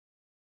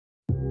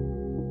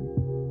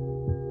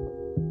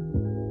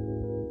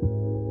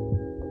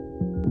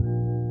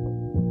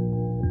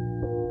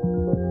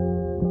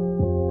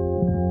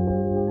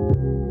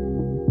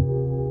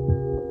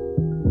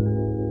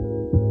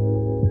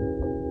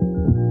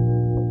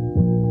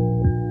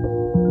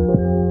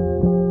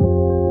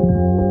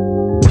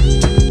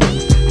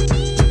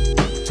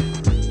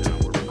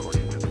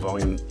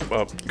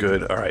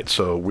Good. All right.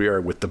 So we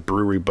are with the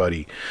brewery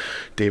buddy,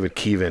 David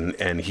Keevan,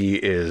 and he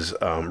is.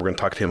 We're going to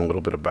talk to him a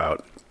little bit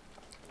about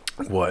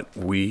what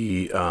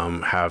we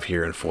have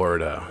here in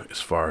Florida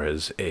as far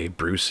as a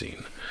brew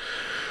scene.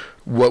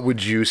 What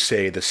would you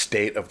say the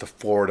state of the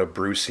Florida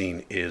brew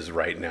scene is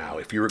right now?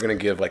 If you were going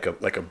to give like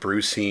a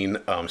brew scene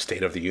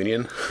state of the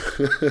union.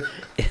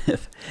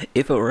 If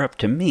it were up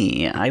to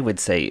me, I would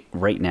say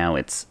right now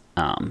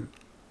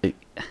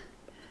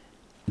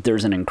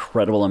there's an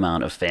incredible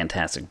amount of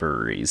fantastic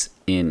breweries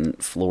in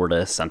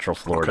Florida, Central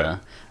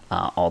Florida,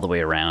 all the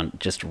way around.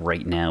 Just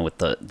right now with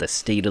the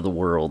state of the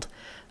world,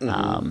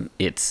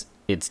 it's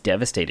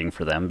devastating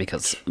for them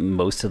because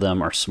most of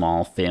them are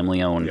small,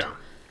 family-owned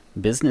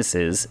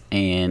businesses,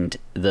 and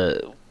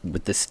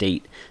with the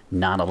state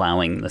not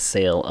allowing the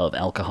sale of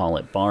alcohol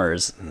at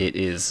bars, it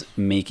is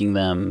making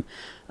them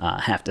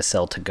have to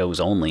sell to-goes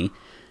only,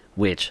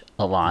 which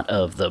a lot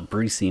of the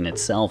brew scene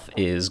itself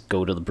is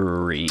go to the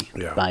brewery,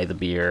 buy the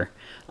beer.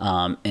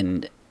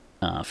 And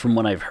from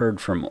what I've heard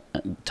from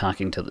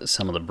talking to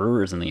some of the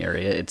brewers in the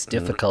area, it's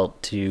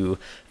difficult to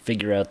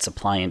figure out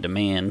supply and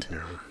demand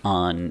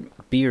on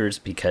beers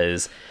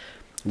because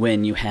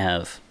when you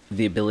have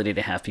the ability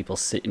to have people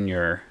sit in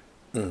your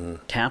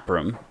tap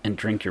room and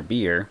drink your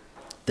beer,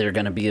 they're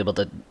going to be able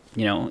to,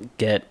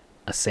 get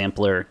a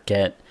sampler,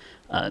 get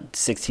a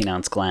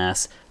 16-ounce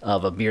glass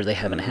of a beer they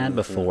haven't had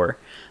before.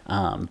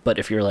 But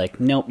if you're like,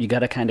 nope, you got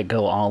to kind of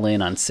go all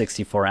in on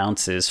 64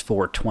 ounces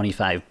for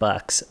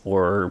 $25,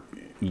 or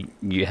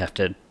you have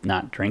to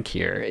not drink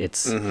here.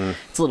 It's a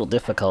little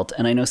difficult.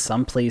 And I know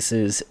some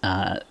places,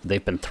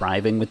 they've been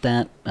thriving with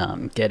that,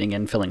 getting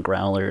in, filling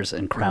growlers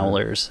and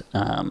crowlers.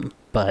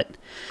 But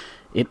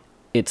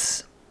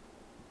it's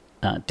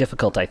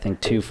difficult, I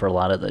think, too, for a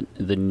lot of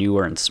the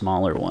newer and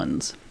smaller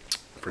ones.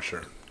 For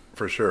sure.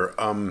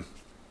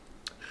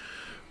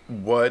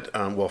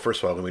 Well,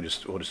 first of all, we'll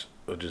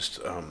just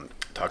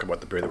talk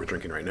about the beer that we're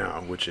drinking right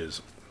now, which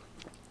is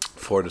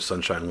Florida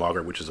Sunshine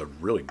Lager, which is a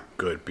really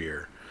good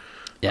beer.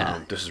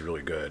 Yeah. This is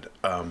really good.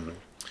 And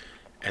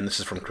this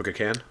is from Crooked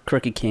Can?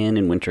 Crooked Can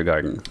in Winter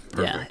Garden.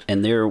 Perfect. Yeah.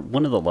 And they're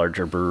one of the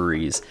larger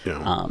breweries.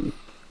 Yeah.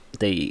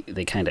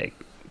 They kind of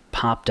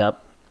popped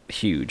up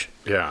huge.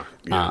 Yeah.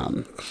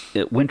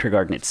 Winter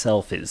Garden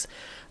itself is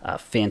a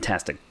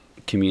fantastic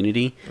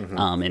community.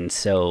 And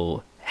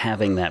so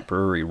having that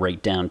brewery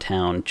right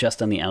downtown,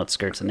 just on the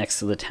outskirts, next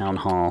to the town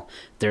hall,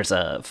 there's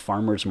a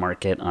farmer's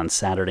market on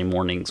Saturday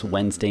mornings,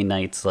 Wednesday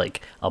nights,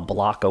 like a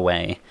block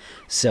away.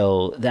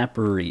 So that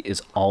brewery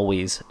is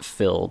always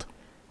filled.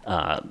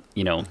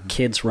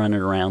 Kids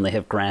running around, they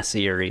have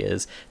grassy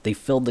areas. They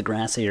filled the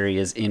grassy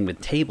areas in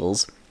with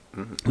tables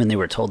when they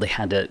were told they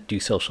had to do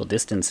social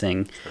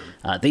distancing.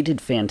 They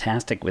did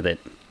fantastic with it.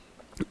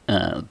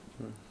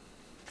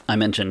 I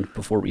mentioned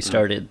before we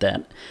started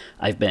that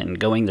I've been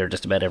going there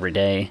just about every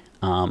day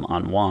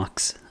on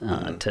walks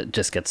to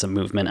just get some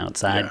movement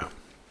outside. Yeah.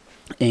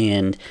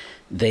 And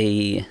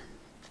they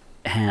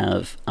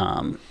have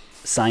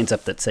signs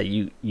up that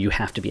say you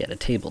have to be at a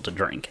table to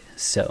drink.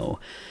 So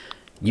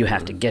you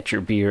have to get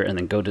your beer and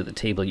then go to the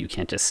table. You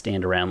can't just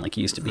stand around like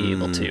you used to be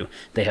able to.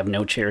 They have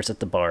no chairs at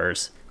the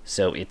bars,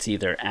 so it's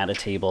either at a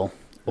table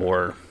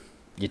or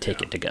you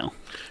take it to go.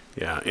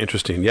 Yeah,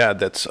 interesting. Yeah,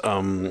 that's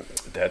I mean,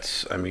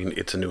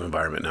 it's a new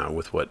environment now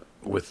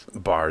with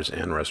bars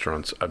and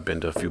restaurants. I've been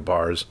to a few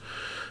bars,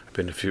 I've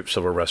been to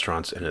several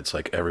restaurants, and it's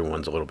like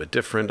everyone's a little bit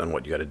different on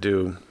what you got to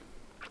do.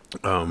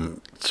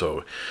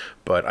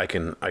 But I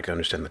can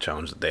understand the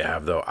challenge that they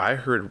have, though. I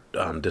heard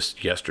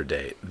this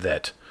yesterday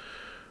that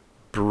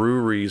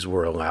breweries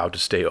were allowed to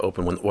stay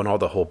open when all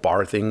the whole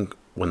bar thing,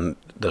 when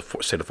the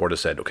state of Florida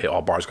said, okay,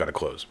 all bars got to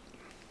close,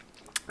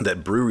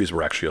 that breweries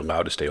were actually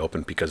allowed to stay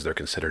open because they're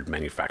considered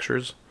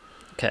manufacturers.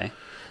 Okay.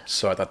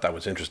 So I thought that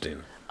was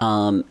interesting.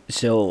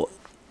 So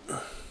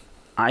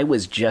I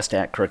was just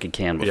at Crooked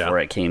Can before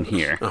I came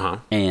here.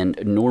 And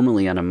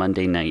normally on a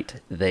Monday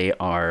night, they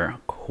are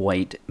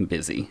quite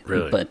busy.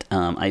 Really? But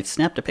I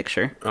snapped a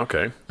picture.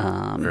 Okay.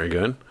 Very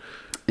good.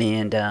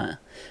 And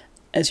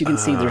as you can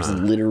see, there's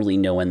literally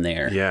no one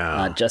there.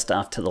 Yeah. Just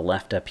off to the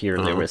left up here,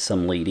 there was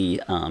some lady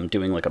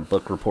doing like a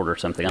book report or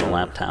something on a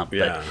laptop.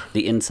 Yeah.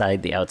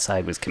 But the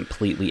outside was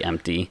completely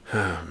empty.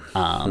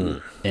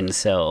 And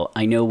so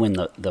I know when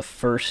the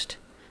first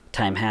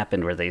time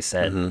happened where they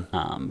said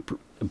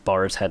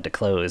bars had to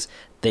close,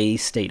 they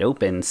stayed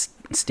open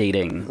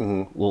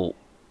stating, well,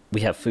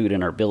 we have food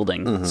in our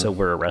building, so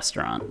we're a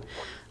restaurant.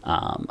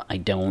 I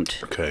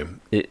don't. Okay.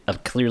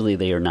 Clearly,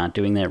 they are not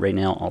doing that right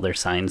now. All their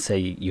signs say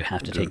you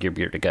have to take your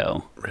beer to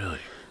go. Really?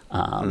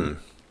 And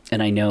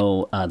I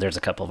know there's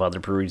a couple of other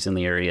breweries in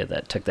the area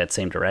that took that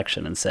same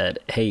direction and said,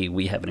 hey,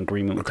 we have an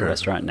agreement with the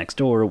restaurant next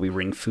door. We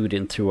bring food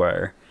in through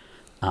our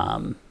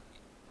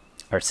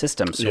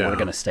system, so we're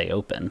going to stay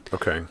open.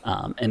 Okay.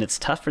 And it's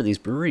tough for these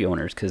brewery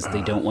owners because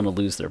they don't want to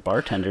lose their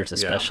bartenders,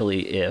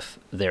 especially if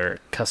their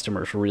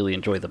customers really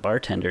enjoy the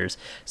bartenders.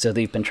 So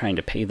they've been trying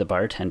to pay the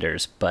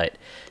bartenders, but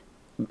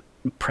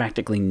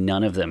practically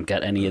none of them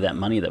got any of that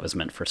money that was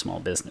meant for small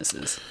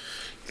businesses.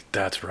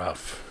 That's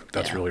rough.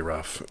 That's really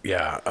rough.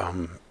 Yeah.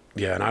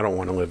 Yeah, and I don't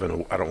want to live in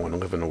a I don't want to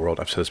live in a world.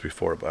 I've said this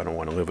before, but I don't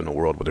want to live in a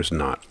world where there's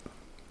not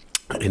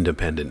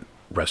independent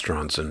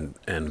restaurants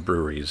and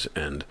breweries.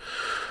 And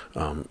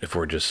if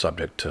we're just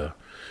subject to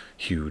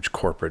huge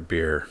corporate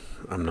beer,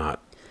 I'm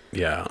not.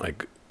 Yeah,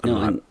 like I'm No,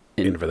 not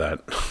and in for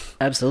that.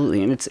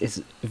 Absolutely, and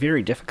it's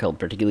very difficult,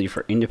 particularly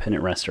for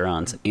independent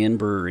restaurants and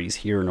breweries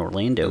here in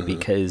Orlando,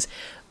 because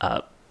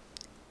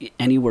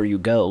anywhere you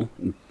go,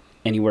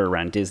 anywhere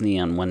around Disney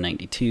on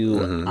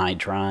 192, I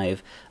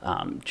Drive,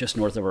 just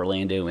north of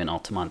Orlando in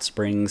Altamont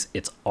Springs,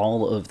 it's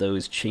all of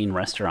those chain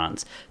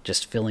restaurants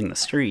just filling the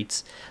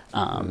streets,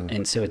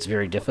 and so it's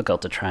very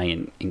difficult to try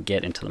and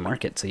get into the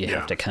market. So you Yeah.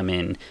 have to come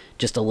in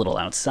just a little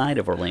outside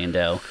of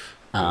Orlando.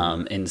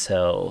 And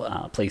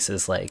so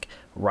places like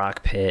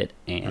Rock Pit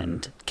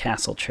and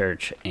Castle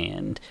Church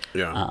and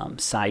Yeah.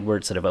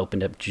 Sidewards that have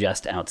opened up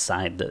just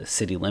outside the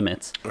city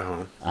limits,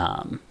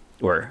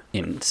 or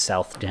in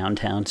South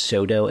Downtown,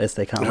 Sodo as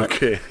they call it,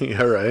 Okay,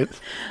 all right.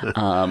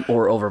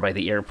 or over by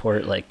the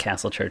airport like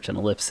Castle Church and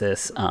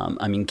Ellipsis.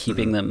 I mean,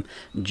 keeping them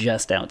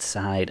just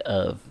outside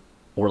of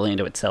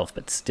Orlando itself,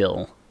 but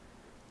still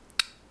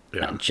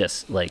Yeah,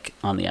 just like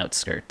on the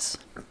outskirts.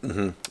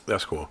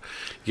 that's cool.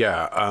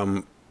 Yeah.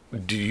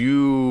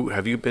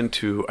 Have you been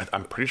to?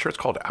 I'm pretty sure it's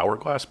called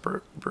Hourglass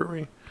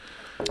Brewery.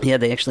 Yeah,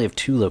 they actually have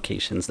two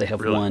locations. They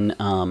have Really? one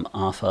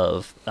off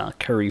of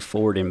Curry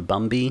Ford in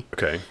Bumby,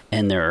 Okay.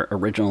 and their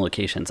original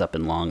location's up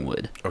in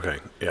Longwood. Okay,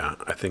 yeah,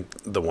 I think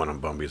the one on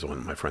Bumby is the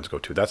one my friends go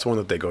to. That's the one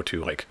that they go to,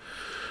 like,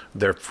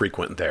 they're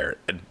frequent there.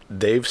 And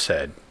they've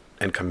said,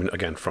 and coming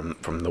again from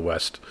the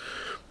West,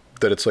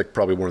 that it's like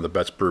probably one of the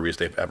best breweries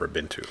they've ever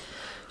been to.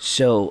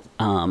 So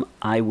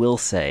I will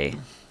say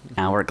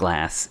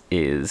Hourglass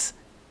is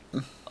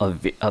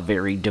a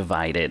very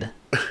divided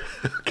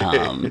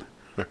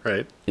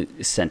Right?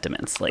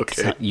 sentiments. Like,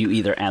 Okay. you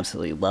either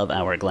absolutely love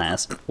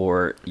Hourglass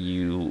or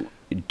you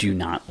do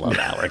not love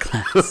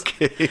Hourglass.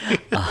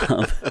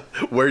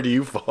 Where do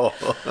you fall?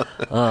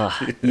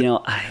 You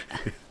know,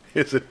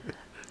 Is it?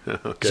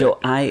 Okay. So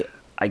I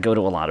go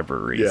to a lot of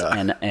breweries,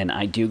 Yeah. and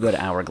I do go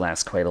to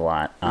Hourglass quite a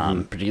lot,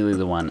 particularly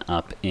the one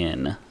up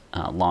in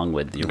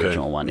Longwood, the Okay,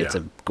 original one. It's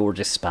yeah. a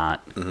gorgeous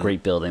spot,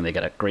 great building. They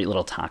got a great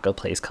little taco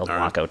place called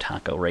Waco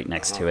Taco right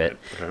next to it.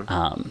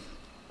 Okay.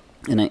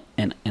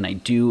 And I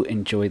do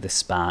enjoy the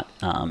spot.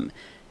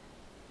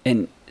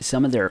 And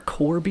some of their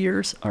core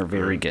beers are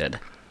very good,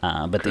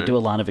 but they Okay. do a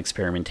lot of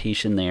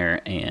experimentation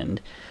there,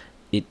 and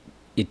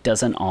it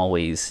doesn't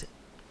always.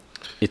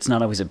 It's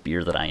not always a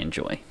beer that I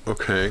enjoy.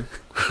 Okay.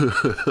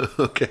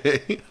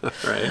 Okay. All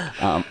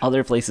right.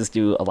 Other places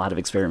do a lot of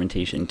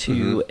experimentation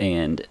too,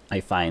 and I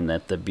find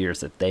that the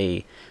beers that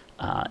they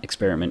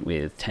experiment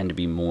with tend to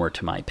be more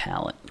to my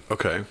palate.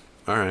 Okay.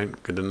 All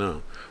right. Good to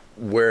know.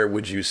 Where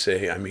would you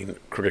say, I mean,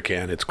 Crooked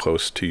Can, it's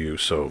close to you,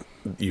 so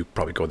you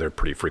probably go there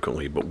pretty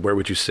frequently, but where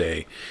would you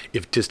say,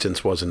 if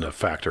distance wasn't a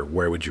factor,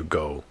 where would you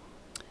go?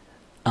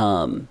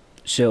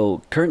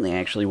 So currently I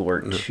actually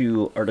wore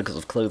two articles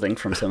of clothing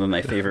from some of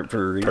my favorite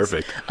breweries.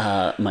 Perfect.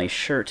 My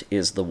shirt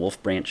is the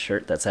Wolf Branch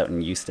shirt that's out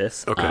in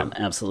Eustis. Okay.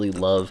 Absolutely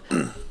love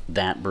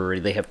that brewery.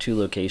 They have two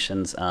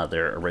locations.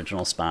 Their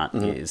original spot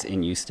is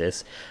in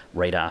Eustis,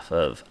 right off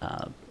of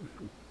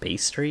Bay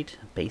Street,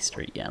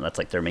 yeah, that's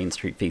like their main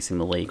street facing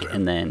the lake. Okay.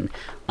 And then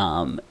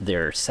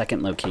their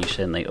second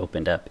location they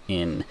opened up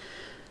in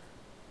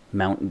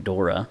Mount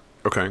Dora.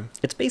 Okay.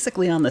 It's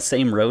basically on the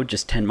same road,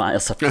 just 10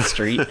 miles up the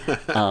street.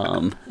 Okay.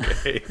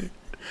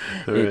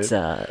 All It's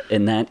right.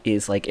 and that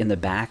is like in the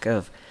back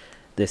of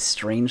this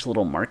strange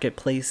little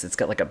marketplace. It's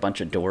got like a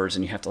bunch of doors,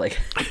 and you have to like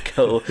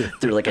go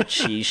through like a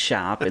cheese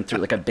shop and through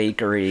like a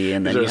bakery,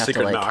 and then there you a have to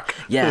secret like knock?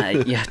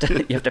 you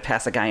have to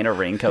pass a guy in a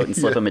raincoat and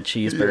slip him a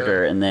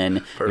cheeseburger, and then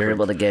you're Perfect.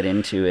 able to get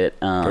into it.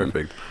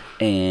 Perfect.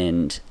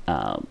 And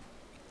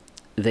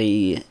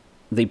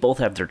they both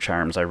have their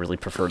charms. I really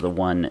prefer the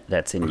one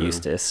that's in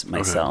Eustis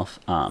myself.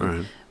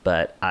 Right.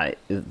 But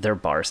their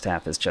bar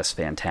staff is just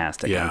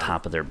fantastic. Yeah. On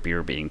top of their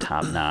beer being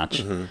top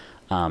notch.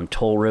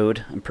 Toll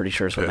Road, I'm pretty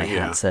sure is what my hat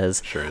Yeah,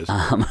 says. Sure is.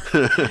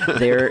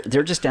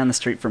 They're just down the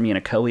street from me in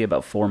Ocoee,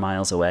 about 4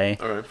 miles away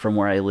All right. from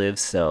where I live.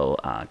 So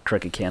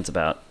Crooked Can's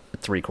about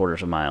 3/4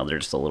 of a mile. They're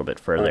just a little bit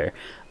further.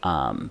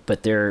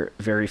 But they're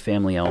very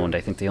family owned.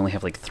 I think they only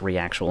have like 3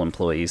 actual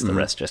employees. The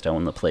rest just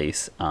own the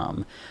place.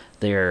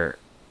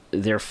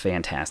 They're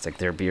fantastic.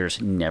 Their beers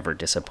never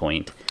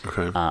disappoint.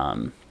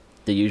 Okay.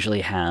 They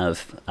usually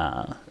have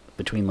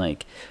between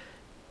like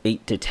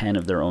 8 to 10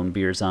 of their own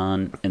beers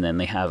on, and then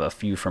they have a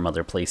few from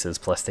other places.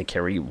 Plus, they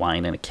carry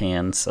wine in a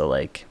can, so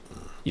like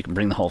you can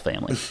bring the whole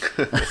family.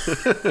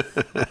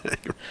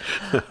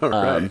 All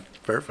right.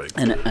 Perfect.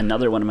 And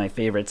another one of my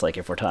favorites, like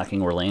if we're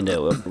talking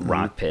Orlando,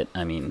 Rock Pit.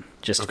 I mean,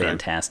 just Okay.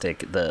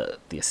 fantastic. The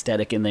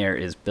aesthetic in there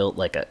is built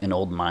like an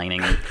old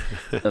mining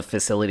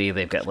facility.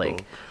 They've got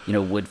like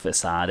wood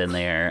facade in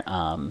there.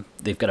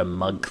 They've got a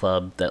mug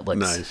club that looks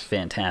Nice.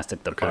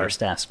 fantastic. The Okay. bar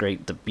staff's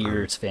great. The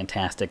beer's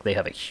fantastic. They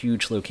have a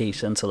huge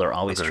location, so they're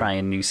always Okay.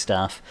 trying new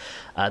stuff.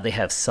 They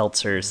have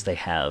seltzers. They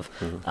have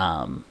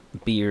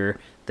beer.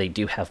 They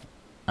do have.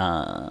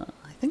 I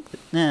think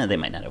they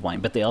might not have wine,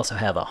 but they also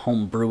have a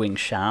home brewing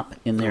shop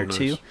in there nice.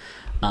 too.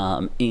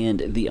 And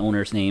the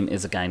owner's name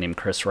is a guy named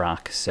Chris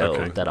Rock, so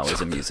Okay. that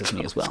always amuses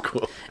me as well.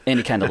 cool. And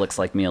he kind of looks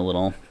like me a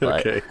little.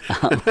 But, Okay.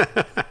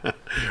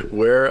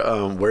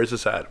 Where's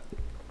this at?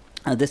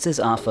 this is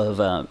off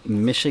of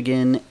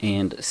Michigan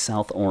and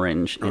South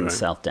Orange in Okay.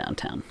 South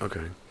Downtown.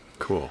 Okay.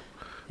 Cool.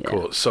 Yeah.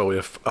 Cool. So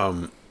if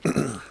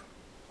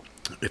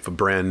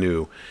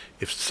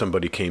if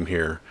somebody came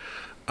here,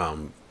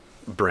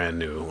 brand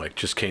new, like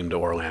just came to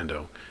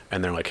Orlando,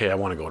 and they're like, hey, I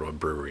want to go to a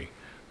brewery.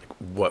 Like,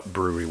 what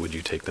brewery would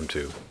you take them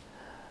to?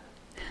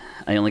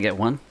 I only get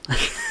one.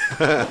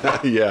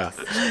 Yeah.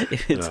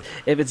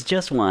 If it's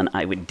just one,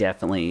 I would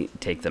definitely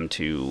take them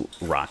to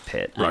Rock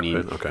Pit. I Rock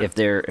mean, Pit, okay. if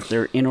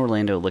they're in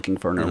Orlando looking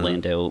for an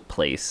Orlando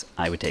place,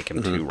 I would take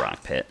them to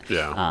Rock Pit.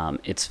 Yeah.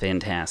 It's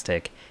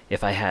fantastic.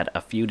 If I had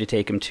a few to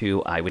take them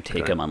to, I would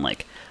take Okay. them on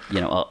like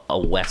a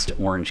West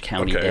Orange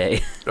County Okay.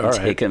 day. All And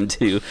right. take them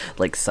to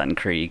like Sun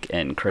Creek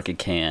and Crooked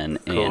Can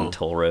Cool. and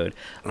Toll Road.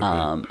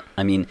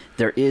 I mean,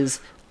 there is.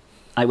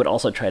 I would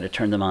also try to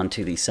turn them on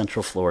to the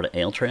Central Florida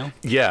Ale Trail.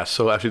 Yeah,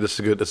 so actually this is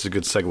a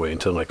good segue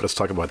into like let's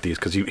talk about these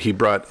because he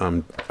brought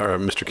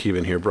Mr.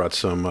 Keevan here brought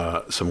some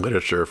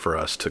literature for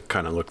us to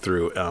kind of look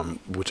through,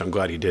 which I'm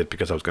glad he did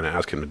because I was going to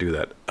ask him to do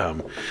that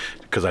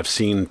because I've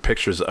seen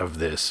pictures of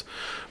this.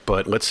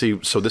 But let's see.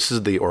 So this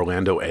is the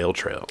Orlando Ale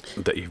Trail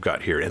that you've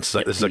got here. And this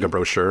is like a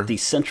brochure. The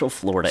Central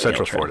Florida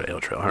Central Ale Trail. Florida Ale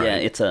Trail. All Yeah,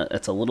 right.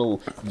 it's a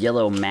little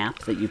yellow map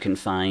that you can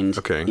find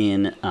Okay.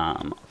 in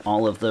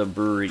all of the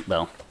brewery.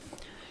 Well,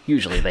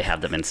 usually they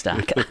have them in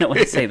stock. I don't want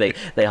to say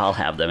they all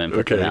have them and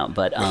put them Okay. out,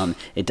 but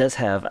it does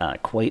have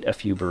quite a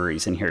few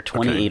breweries in here.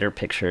 28 Okay. are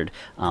pictured.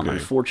 Okay.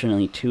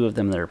 Unfortunately, 2 of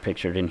them that are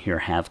pictured in here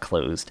have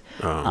closed,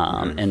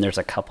 and there's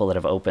a couple that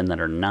have opened that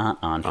are not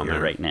on here there.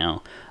 right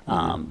now.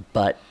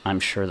 But I'm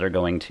sure they're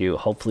going to.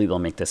 Hopefully, they'll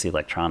make this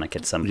electronic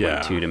at some point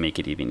Yeah. too to make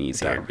it even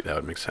easier. that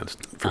would make sense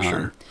for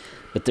sure.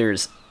 But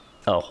there's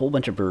a whole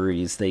bunch of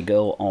breweries. They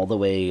go all the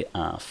way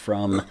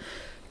from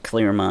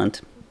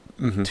Claremont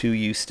to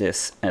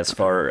Eustis as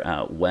far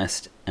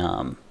west.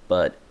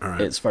 But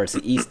right. as far as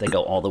the east, they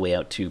go all the way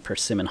out to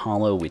Persimmon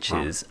Hollow, which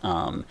is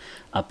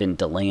up in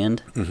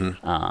DeLand.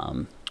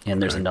 And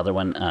there's Okay. another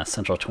one,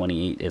 Central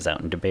 28 is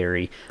out in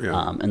DeBerry.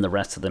 Yeah. And the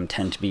rest of them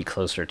tend to be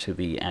closer to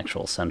the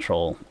actual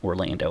central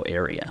Orlando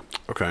area.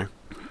 Okay.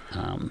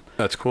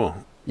 That's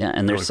cool. Yeah,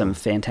 and there's Really some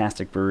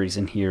fantastic breweries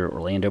in here.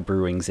 Orlando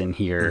Brewing's in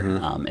here,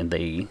 and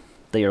they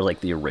are like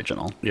the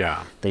original.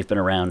 Yeah. They've been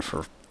around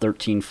for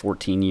 13,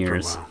 14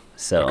 years. Wow.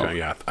 So, Okay,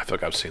 yeah, I feel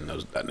like I've seen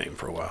that name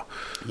for a while.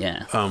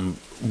 yeah.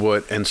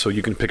 And so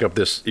you can pick up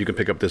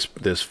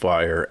this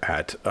flyer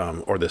at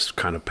or this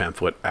kind of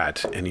pamphlet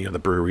at any of the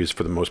breweries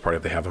for the most part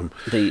if they have them.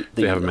 They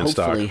have them in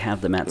stock. hopefully have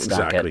them at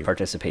stock Exactly. at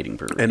participating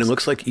breweries. And it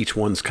looks like each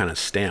one's kind of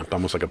stamped,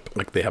 almost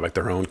like they have like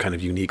their own kind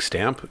of unique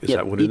stamp. Is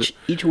that what it is?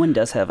 Each one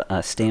does have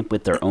a stamp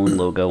with their own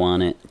logo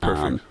on it.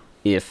 Perfect.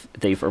 If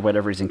they, for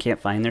whatever reason,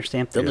 can't find their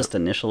stamp, they'll just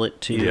initial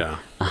it too. Yeah.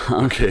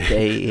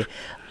 Okay.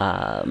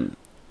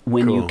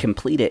 When you Cool.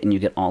 complete it and you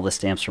get all the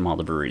stamps from all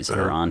the breweries that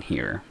are on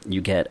here, you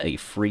get a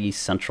free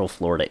Central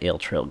Florida Ale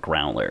Trail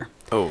growler.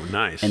 Oh,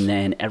 nice. And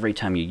then every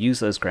time you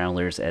use those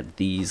growlers at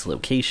these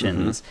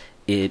locations,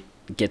 it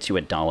gets you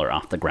 $1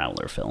 off the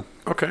growler fill.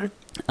 Okay.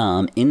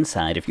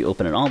 Inside, if you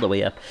open it all the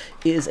way up,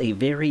 is a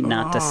very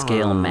not to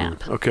scale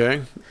map.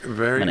 Okay.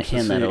 Very. I'm going to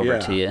hand that over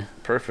to you.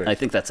 Perfect. I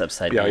think that's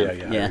upside Yeah, down.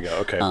 yeah. There you go.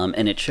 Okay.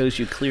 And it shows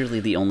you clearly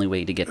the only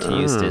way to get to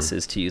Eustis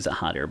is to use a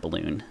hot air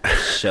balloon.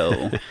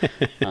 So,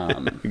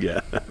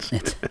 Yeah.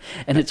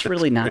 it's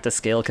really not to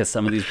scale because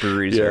some of these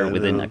breweries Yeah, are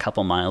within no. a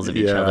couple miles of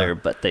each Yeah. other,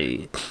 but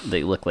they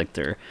look like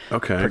they're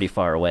Okay. pretty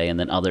far away, and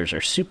then others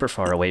are super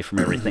far away from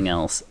everything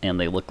else, and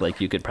they look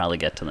like you could probably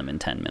get to them in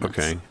 10 minutes.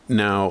 Okay.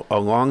 Now,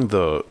 along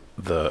the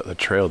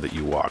trail that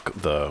you walk,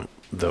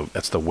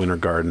 that's the Winter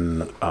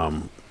Garden.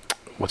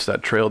 What's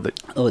that trail that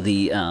Oh,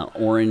 the West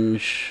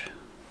Orange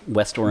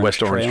West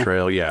Orange Trail.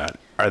 Trail? Yeah.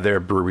 Are there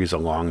breweries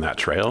along that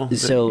trail? that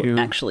So you-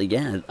 actually,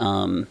 yeah,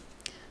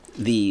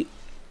 the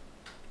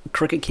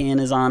Crooked Can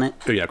is on it,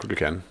 Oh, yeah, Crooked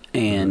Can.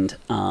 and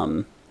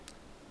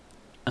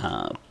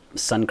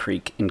Sun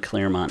Creek in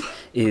Claremont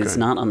is Okay.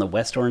 not on the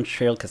West Orange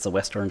Trail because the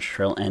West Orange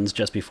Trail ends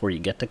just before you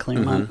get to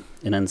Claremont.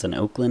 It ends in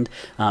Oakland,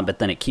 but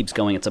then it keeps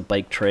going. It's a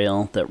bike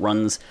trail that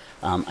runs,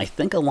 I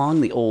think,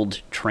 along the old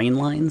train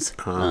lines,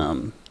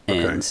 and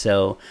Okay.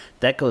 so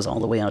that goes all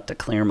the way out to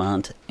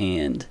Claremont,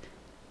 and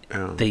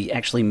Yeah. they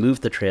actually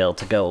moved the trail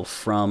to go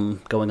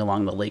from going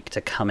along the lake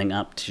to coming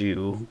up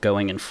to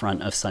going in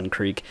front of Sun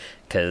Creek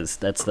because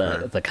that's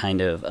Okay. the kind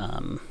of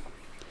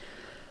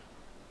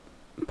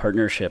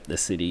partnership the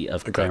city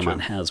of gotcha.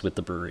 Claremont has with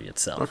the brewery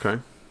itself. Okay.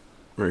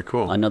 Very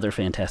cool. Another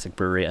fantastic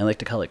brewery. I like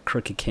to call it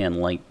Crooked Can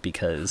Light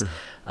because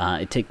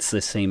it takes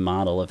the same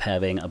model of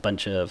having a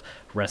bunch of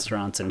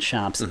restaurants and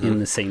shops in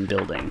the same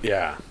building.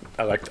 Yeah,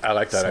 I like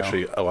that So-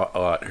 actually a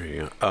lot. Here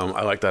you go.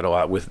 I like that a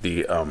lot with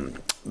the.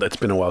 It's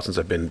been a while since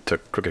I've been to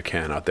Crooked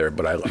Can out there,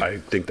 but I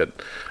think that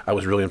I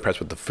was really impressed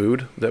with the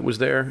food that was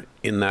there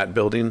in that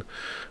building.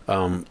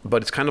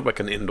 But it's kind of like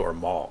an indoor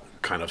mall.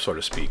 kind of, so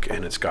to speak,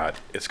 and it's got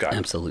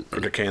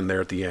Absolutely. a can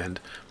there at the end.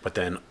 But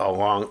then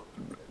along,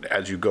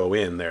 as you go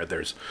in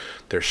there's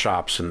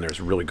shops and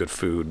there's really good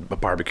food, a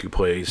barbecue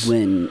place.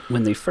 When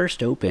they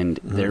first opened,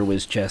 there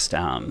was just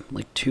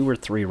like 2 or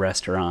 3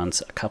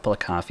 restaurants, a couple of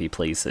coffee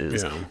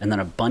places, Yeah. and then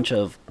a bunch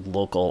of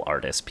local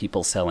artists,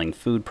 people selling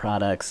food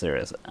products. There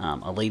is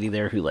a lady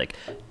there who like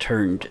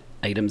turned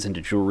items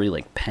into jewelry,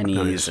 like pennies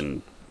Nice.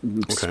 and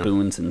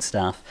spoons and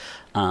stuff.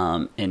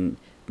 And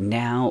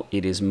now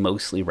it is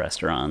mostly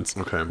restaurants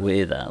Okay.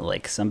 with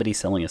like somebody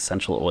selling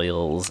essential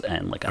oils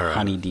and like a All right.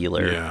 honey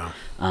dealer. Yeah.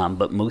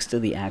 But most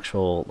of the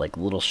actual like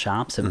little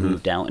shops have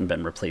moved out and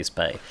been replaced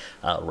by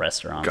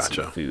restaurants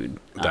Gotcha. and food.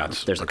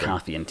 There's Okay. a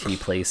coffee and tea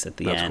place at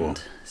the That's end.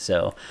 cool.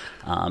 So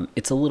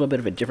it's a little bit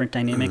of a different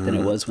dynamic than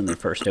it was when they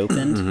first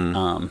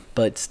opened.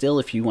 But still,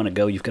 if you want to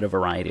go, you've got a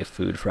variety of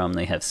food from.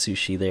 They have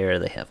sushi there.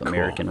 They have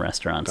American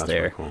restaurants That's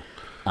there. really cool.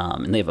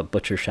 And they have a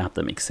butcher shop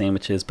that makes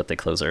sandwiches, but they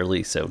close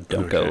early, so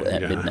don't go Okay,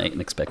 at yeah. midnight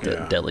and expect a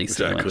Yeah, deli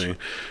sandwich. exactly.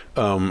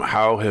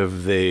 How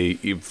have they,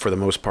 for the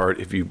most part,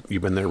 if you've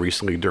been there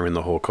recently during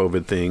the whole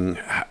COVID thing,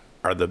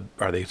 are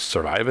they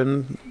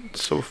surviving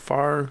so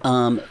far?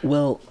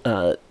 Well,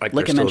 Like like they're I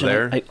mentioned, still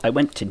there? I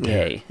went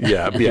today.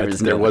 Yeah, and yeah, there was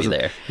there nobody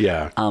wasn't- there.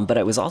 yeah. But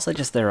I was also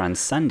just there on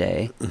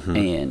Sunday,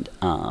 and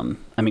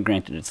I mean,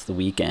 granted, it's the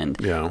weekend,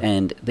 Yeah.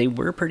 and they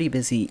were pretty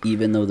busy,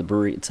 even though the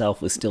brewery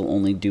itself was still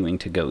only doing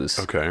to goes.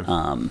 Okay.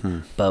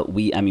 But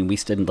we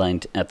stood in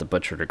line at the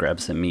butcher to grab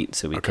some meat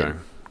so we Okay. could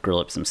grill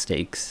up some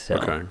steaks. So.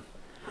 Okay.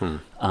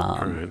 All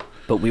right.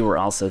 But we were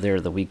also there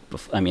the week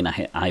before. I mean,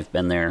 I've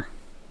been there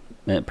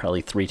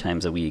probably 3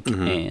 times a week,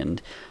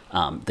 and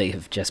they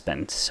have just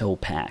been so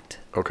packed.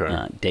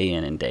 Okay. Day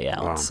in and day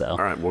out. Wow. So All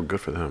right. Well,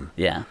 good for them.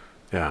 yeah.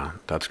 Yeah,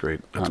 that's great.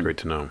 That's great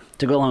to know.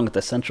 To go along with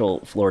the Central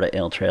Florida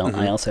Ale Trail,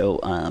 I also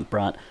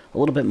brought a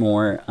little bit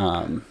more,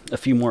 a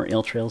few more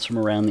ale trails from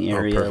around the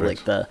area.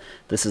 perfect. Like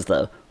this is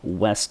the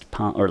West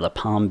Palm or the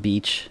Palm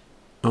Beach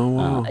Oh,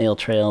 wow. Ale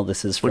Trail.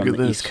 This is Look from at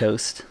the this. East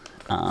Coast.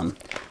 It's got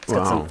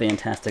Wow. some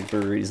fantastic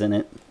breweries in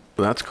it.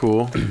 That's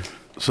cool.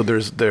 So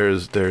there's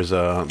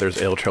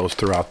ale trails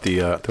throughout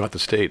the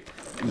state,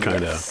 kind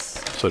of,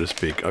 Yes. so to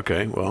speak.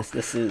 Okay, well,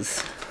 This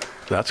is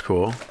that's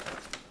cool.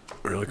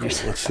 Really cool.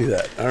 Let's see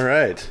that. All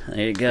right.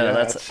 there you go. Yeah,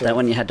 that's so- that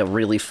one you had to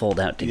really fold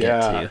out to get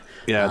Yeah. to.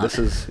 Yeah. This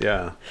is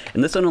yeah.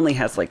 And this one only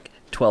has like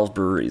 12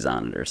 breweries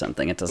on it or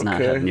something. It does not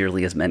Okay. have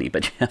nearly as many,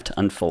 but you have to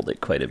unfold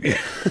it quite a bit.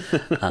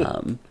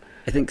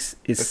 I think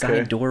is Okay.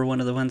 Side Door one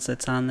of the ones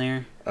that's on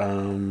there? Let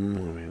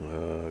me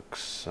look.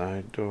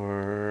 Side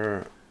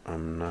door.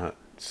 I'm not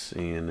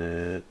seeing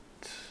it.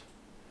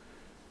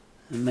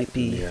 It might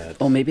be. Yeah,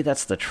 Oh, maybe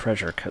that's the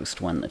Treasure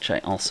Coast one, which I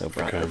also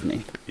brought Okay. with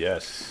me.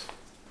 Yes.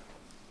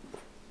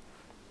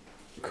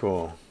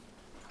 Cool.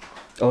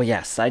 Oh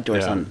yeah, Side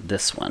Door's Yeah. on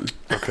this one.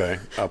 Okay.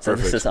 Oh, So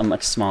perfect. this is a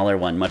much smaller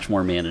one, much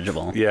more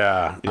manageable.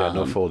 Yeah. Yeah.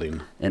 No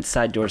folding. And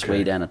Side Door's way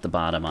Okay. down at the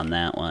bottom on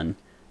that one.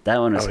 That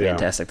one was Oh, yeah.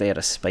 fantastic. They had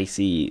a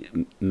spicy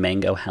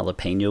mango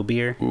jalapeno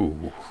beer.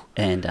 Ooh.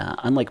 And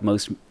unlike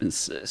most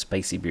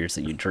spicy beers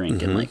that you drink,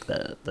 Mm-hmm. and like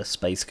the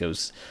spice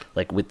goes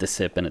like with the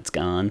sip and it's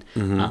gone,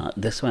 Mm-hmm.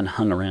 this one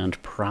hung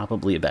around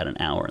probably about an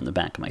hour in the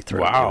back of my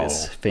throat. Wow. It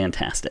was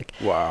fantastic.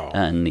 Wow.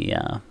 And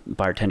the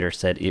bartender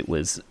said it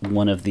was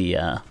one of the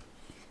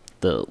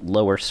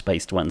lower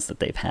spiced ones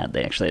that they've had.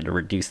 They actually had to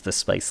reduce the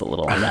spice a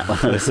little on that one.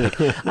 I was like,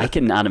 I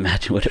cannot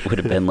imagine what it would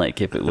have been like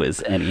if it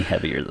was any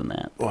heavier than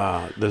that.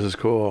 Wow, this is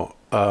cool.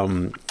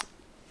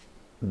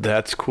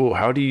 That's cool.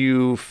 How do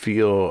you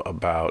feel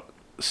about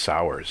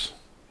sours?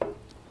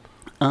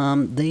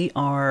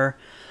 They're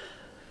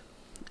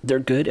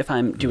good if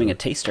I'm doing a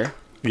taster.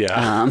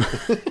 Yeah.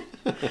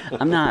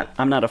 I'm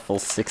not a full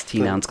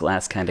 16-ounce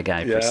glass kind of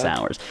guy Yeah. for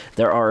sours.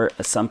 There are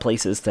some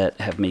places that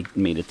have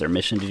made it their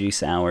mission to do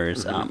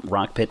sours.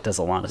 Rock Pit does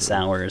a lot of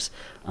sours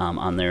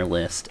on their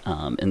list,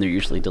 and they're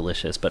usually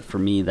delicious. But for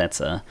me, that's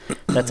a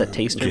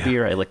taster Yeah.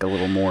 beer. I like a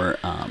little more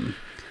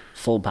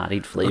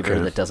full-bodied flavor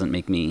Okay. that doesn't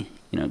make me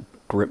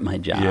grip my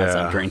jaw as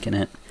Yeah. I'm drinking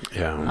it.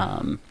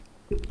 Yeah.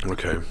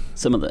 Okay.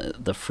 Some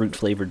of the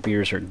fruit-flavored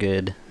beers are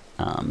good,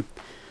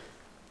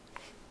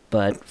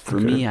 but for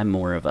Okay. me, I'm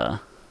more of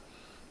a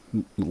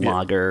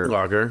lager.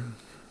 Lager.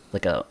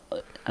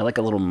 I like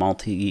a little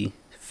malty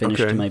finish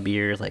Okay. to my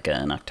beer, like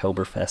an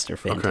Oktoberfest are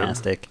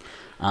fantastic.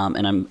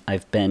 And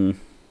I've been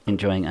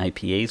enjoying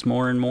IPAs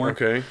more and more,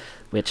 Okay.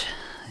 which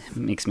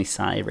makes me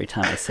sigh every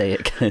time I say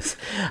it because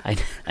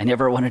I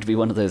never wanted to be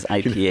one of those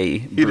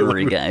IPA You don't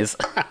brewery wanna- guys.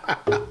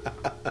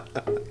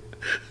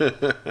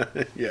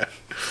 Yeah.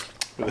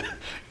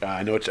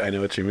 I know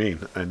what you mean.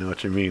 I know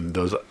what you mean.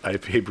 Those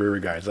IPA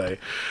brewery guys. They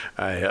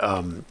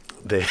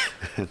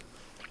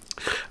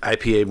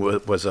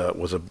IPA was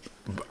a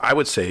I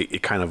would say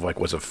it kind of like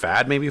was a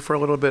fad maybe for a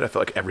little bit. I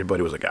felt like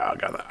everybody was like, oh,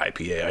 got the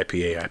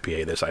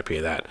IPA this,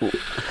 IPA that.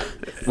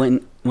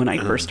 When I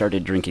first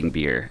started drinking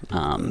beer,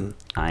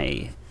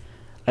 I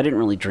didn't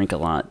really drink a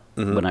lot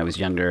when I was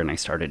younger, and I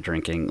started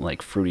drinking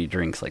like fruity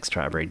drinks like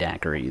strawberry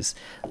daiquiris.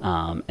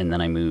 And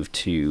then I moved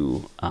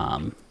to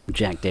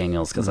Jack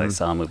Daniels because I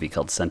saw a movie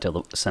called Scent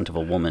of a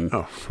Woman. Oh,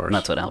 of course. And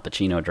that's what Al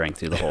Pacino drank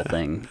through the whole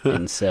thing.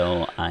 And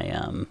so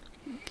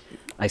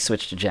I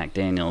switched to Jack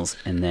Daniels,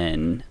 and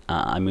then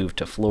I moved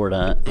to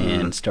Florida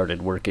and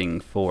started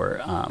working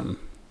for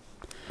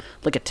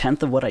like a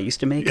tenth of what I used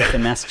to make up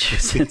in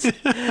Massachusetts.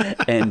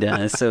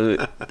 And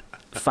so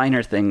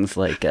finer things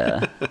like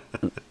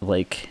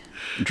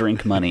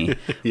drink money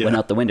went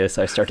out the window,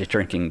 so I started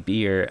drinking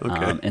beer.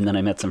 Okay. And then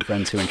I met some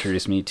friends who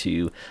introduced me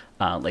to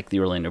like the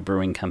Orlando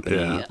Brewing Company.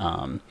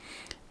 Yeah.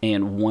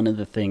 And one of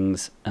the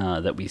things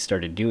that we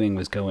started doing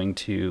was going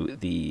to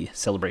the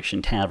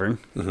Celebration Tavern.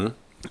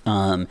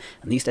 And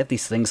they used to have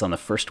these things on the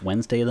first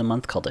Wednesday of the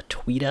month called a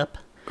Tweet Up.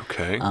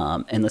 Okay.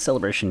 And the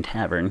Celebration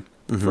Tavern,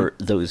 for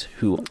those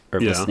who are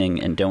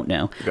listening and don't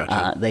know,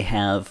 Gotcha. they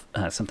have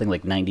something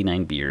like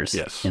 99 beers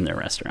in their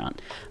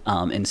restaurant.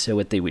 And so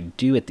what they would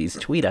do at these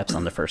Tweet Ups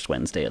on the first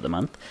Wednesday of the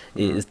month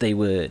is they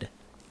would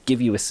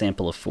give you a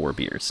sample of 4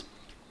 beers.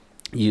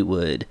 You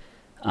would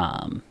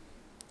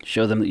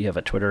show them that you have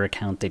a Twitter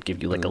account. They'd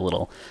give you like a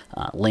little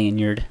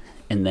lanyard.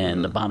 And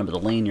then the bottom of the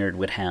lanyard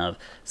would have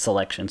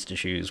selections to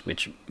choose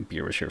which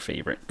beer was your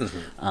favorite.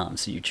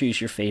 So you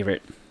choose your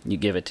favorite, you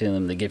give it to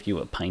them, they give you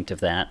a pint of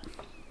that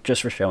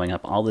just for showing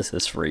up. All this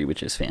is free,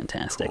 which is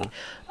fantastic.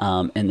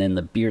 Cool. And then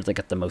the beer that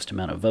got the most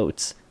amount of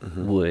votes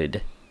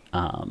would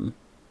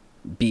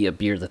be a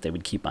beer that they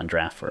would keep on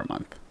draft for a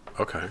month.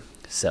 Okay.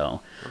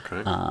 So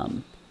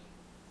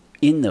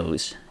in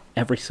those,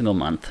 every single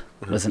month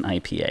was an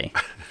IPA.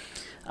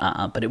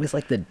 But it was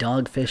like the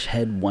Dogfish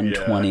Head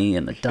 120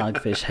 and the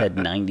Dogfish Head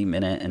 90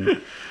 minute.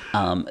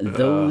 And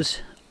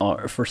those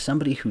are, for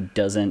somebody who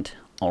doesn't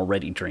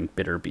already drink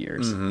bitter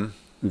beers,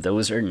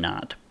 those are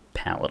not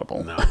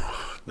palatable. No.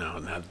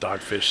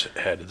 Dogfish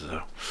Head is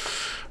a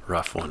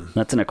rough one.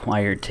 That's an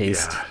acquired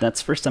taste. Yeah.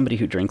 That's for somebody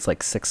who drinks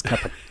like 6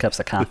 cups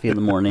of coffee in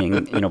the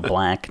morning,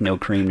 black, no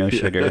cream, no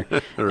sugar.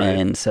 Right.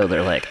 And so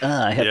they're like,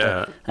 I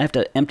have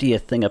to empty a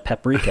thing of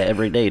paprika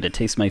every day to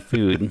taste my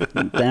food.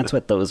 That's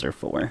what those are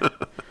for.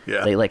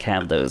 Yeah. They like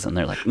have those and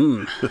they're like,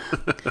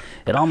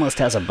 it almost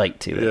has a bite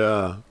to it.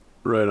 Yeah,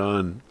 right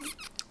on.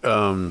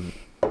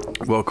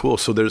 Well, cool.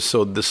 So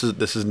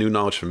this is new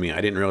knowledge for me.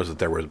 I didn't realize that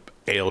there were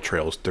ale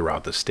trails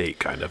throughout the state,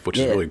 kind of, which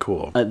is really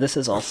cool. This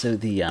is also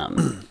the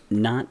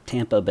not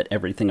Tampa, but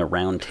everything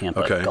around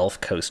Tampa Gulf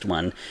Coast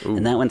one,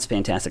 and that one's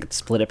fantastic. It's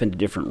split up into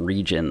different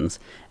regions,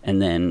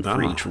 and then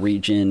for each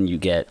region you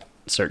get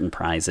certain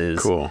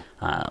prizes. Cool.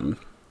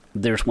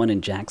 There's one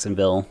in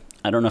Jacksonville.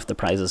 I don't know if the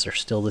prizes are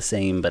still the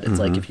same, but it's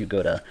like if you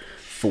go to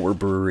 4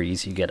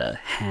 breweries, you get a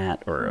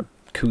hat or a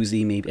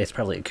koozie. Maybe it's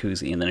probably a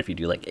koozie, and then if you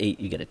do like 8,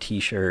 you get a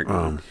T-shirt.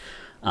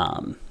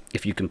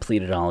 If you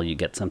complete it all, you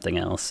get something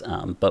else.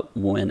 But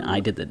when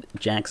I did the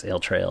Jack's Ale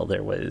Trail,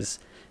 there was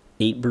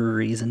 8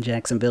 breweries in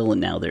Jacksonville,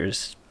 and now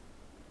there's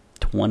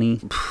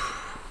 20.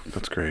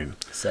 That's great.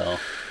 So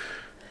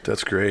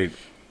that's great.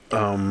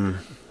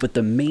 But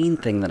the main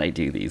thing that I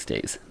do these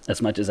days,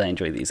 as much as I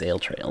enjoy these ale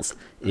trails,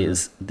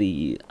 is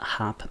the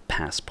Hop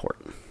Passport.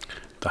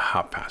 The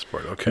Hop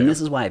Passport, okay. And this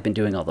is why I've been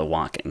doing all the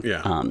walking.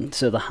 Yeah.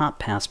 So the Hop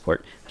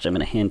Passport, which I'm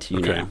going to hand to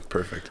you now. Okay,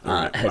 perfect. All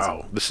right.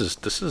 Wow, this is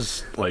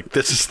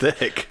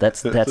thick.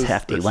 That's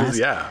hefty.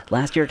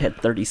 Last year it had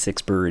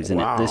 36 breweries in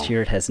it. Wow. This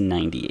year it has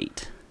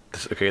 98.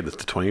 That's the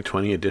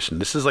 2020 edition.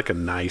 This is like a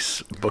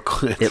nice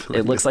booklet.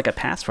 It looks like a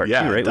passport too,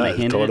 right? It does. When I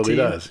handed Totally it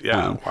to does. you.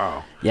 Yeah.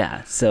 Wow.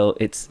 Yeah. So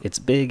it's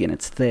big and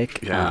it's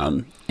thick. Yeah.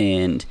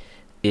 And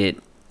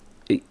it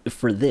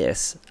for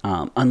this,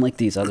 unlike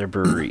these other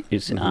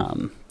breweries,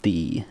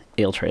 the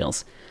ale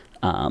trails,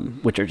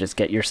 which are just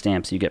get your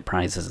stamps, you get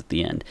prizes at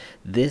the end.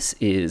 This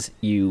is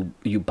you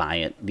buy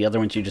it. The other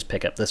ones you just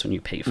pick up. This one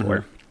you pay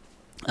for.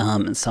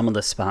 And some of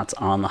the spots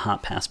on the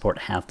Hop Passport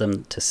have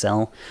them to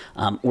sell,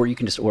 or you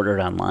can just order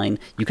it online.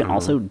 You can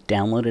also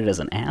download it as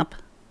an app,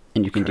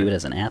 and you can do it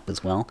as an app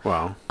as well.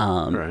 Wow.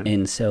 Right.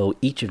 And so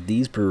each of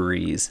these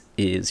breweries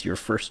is your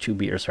first 2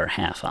 beers are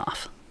half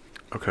off.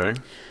 Okay.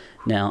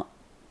 Now,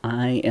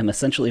 I am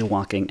essentially a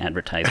walking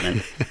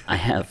advertisement. I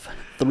have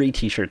 3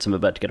 T-shirts. I'm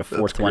about to get a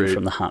 4th one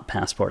from the Hop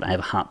Passport. I have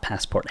a Hop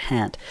Passport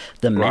hat.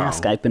 The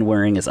mask I've been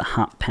wearing is a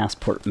Hop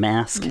Passport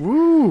mask.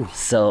 Woo!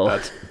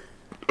 So...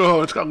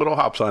 it's got little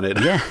hops on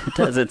it. Yeah, it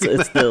does.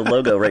 It's the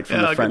logo right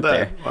from the front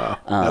there. Wow,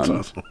 that's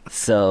awesome.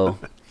 So,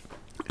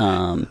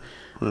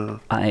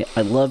 I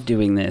love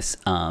doing this.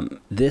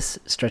 This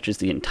stretches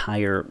the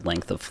entire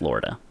length of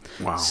Florida.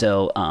 Wow.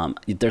 So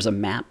there's a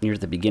map near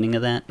the beginning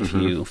of that. If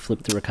you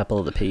flip through a couple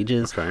of the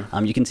pages,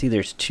 you can see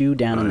there's 2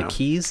 down in the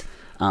Keys.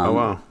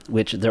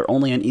 Which they're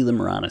only on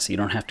Islamorada, so you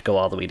don't have to go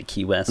all the way to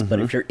Key West. But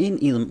if you're in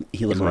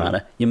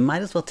Islamorada, you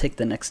might as well take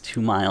the next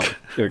 2-mile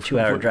or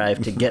 2-hour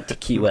drive to get to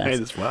Key West. Might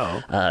as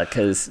well,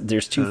 because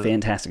there's 2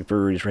 fantastic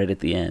breweries right at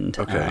the end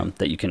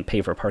that you can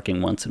pay for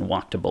parking once and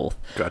walk to both.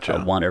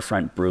 Gotcha.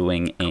 Waterfront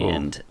Brewing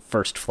and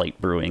First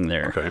Flight Brewing.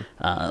 They're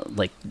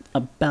like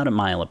about a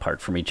mile apart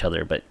from each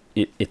other, but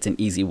it's an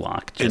easy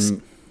walk.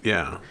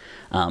 Yeah.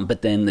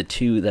 But then the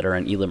two that are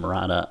in Isla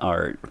Mirada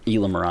are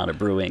Isla Mirada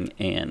Brewing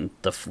and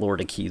the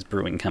Florida Keys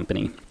Brewing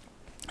Company.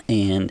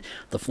 And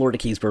the Florida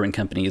Keys Brewing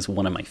Company is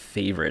one of my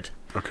favorite.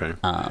 Okay.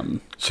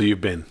 So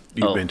you've been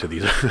to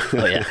these.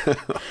 Oh yeah.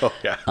 Oh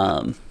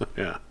yeah.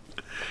 Yeah.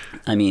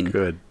 I mean,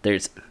 Good.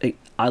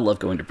 I love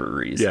going to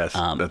breweries. Yes,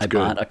 that's I good.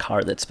 bought a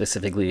car that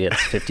specifically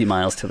gets 50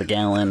 miles to the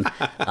gallon,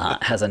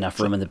 has enough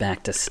room in the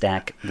back to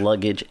stack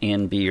luggage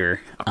and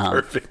beer.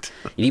 Perfect.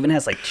 It even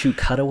has like 2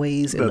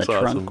 cutaways in That's the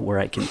trunk awesome. where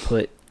I can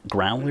put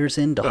growlers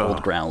in to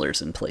hold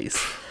growlers in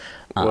place.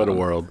 What a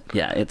world.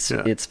 Yeah, it's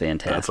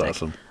fantastic.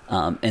 That's awesome.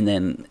 And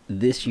then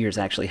this year's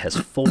actually has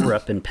 4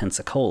 up in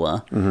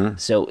Pensacola. Mm-hmm.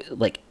 So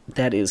like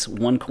that is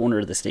one corner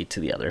of the state to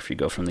the other if you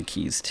go from the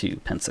Keys to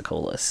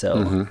Pensacola. So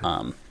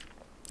Mm-hmm.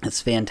 it's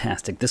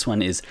fantastic. This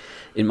one is,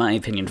 in my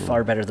opinion,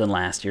 far better than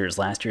last year's.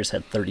 Last year's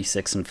had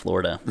 36 in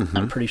Florida. Mm-hmm.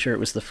 I'm pretty sure it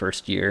was the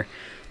first year.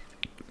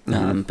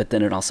 But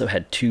then it also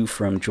had 2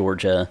 from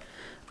Georgia.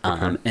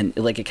 And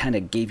like it kind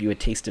of gave you a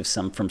taste of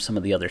some from some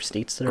of the other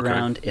states that are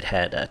around. It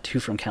had 2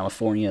 from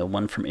California,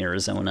 1 from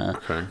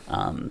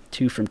Arizona,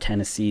 2 from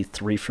Tennessee,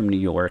 3 from New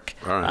York.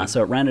 All right.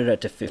 So it rounded out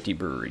to 50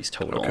 breweries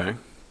total. Okay.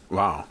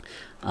 Wow.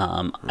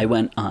 I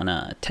went on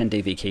a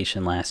 10-day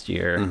vacation last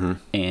year,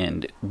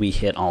 and we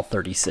hit all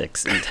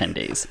 36 in 10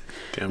 days,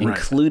 Damn right.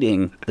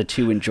 including the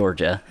 2 in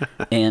Georgia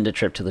and a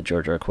trip to the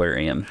Georgia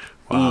Aquarium.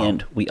 Wow.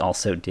 And we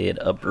also did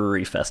a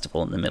brewery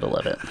festival in the middle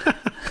of it.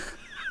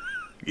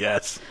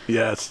 Yes.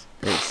 Yes.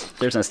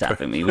 There's no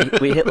stopping me.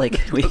 We hit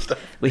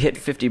we hit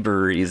 50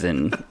 breweries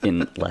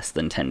in less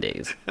than 10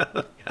 days.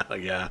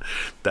 Yeah.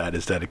 That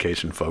is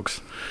dedication, folks.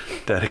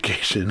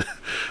 Dedication.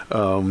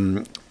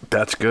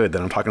 That's good.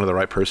 Then I'm talking to the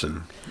right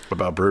person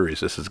about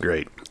breweries. This is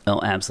great. Oh,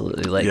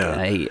 absolutely. Like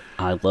Yeah.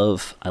 I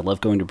love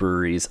going to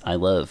breweries. I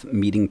love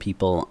meeting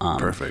people.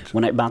 Perfect.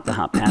 When I bought the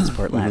Hop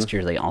Passport last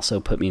year, they also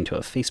put me into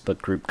a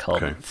Facebook group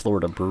called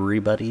Florida Brewery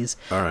Buddies.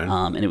 All right.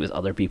 And it was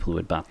other people who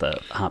had bought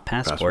the Hop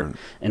Passport. Passport.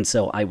 And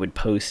so I would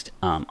post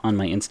on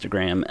my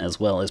Instagram as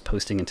well as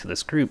posting into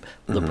this group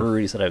the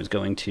breweries that I was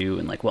going to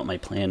and like what my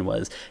plan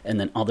was. And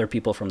then other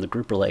people from the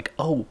group were like,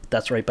 "Oh,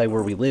 that's right by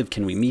where we live.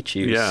 Can we meet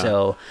you?" Yeah.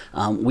 So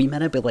we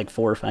met up with like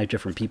 4 or 5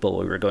 different people.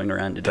 We were going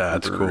around to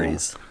different That's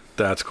breweries. cool.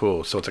 That's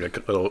cool. So it's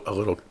like a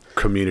little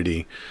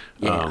community.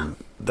 Yeah.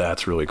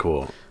 That's really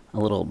cool. A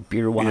little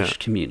beer wash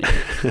community.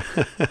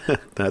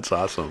 That's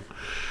awesome.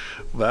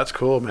 That's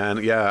cool,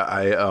 man. Yeah,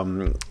 I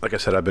like I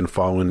said, I've been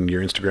following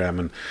your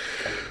Instagram,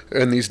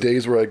 and these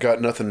days where I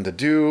got nothing to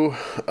do,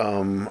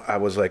 I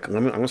was like,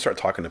 I'm gonna start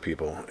talking to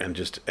people and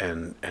just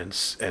and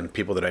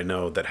people that I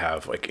know that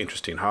have like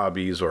interesting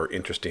hobbies or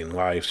interesting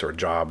lives or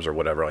jobs or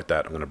whatever like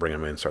that. I'm gonna bring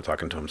them in and start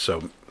talking to them.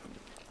 So.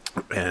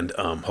 And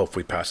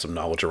hopefully pass some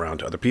knowledge around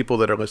to other people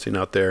that are listening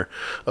out there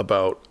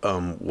about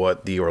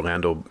what the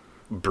Orlando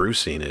brew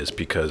scene is,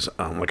 because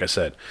like I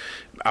said,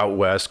 out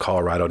west,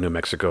 Colorado, New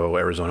Mexico,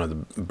 Arizona, the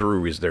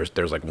breweries, there's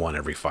like one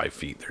every 5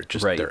 feet. They're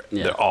just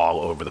they're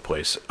all over the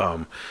place.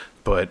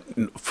 But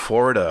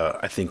Florida,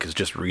 I think, is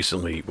just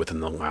recently,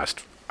 within the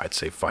last, I'd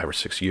say 5 or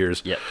 6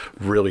 years,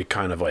 really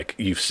kind of like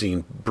you've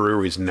seen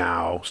breweries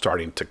now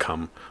starting to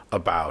come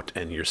about,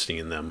 and you're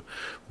seeing them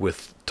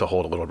to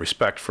hold a little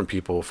respect from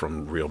people,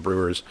 from real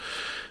brewers.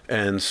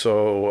 And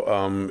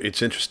so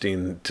it's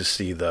interesting to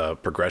see the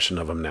progression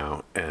of them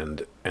now,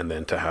 and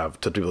then to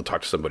be able to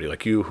talk to somebody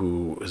like you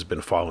who has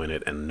been following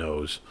it and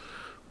knows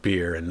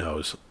beer and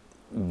knows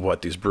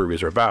what these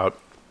breweries are about,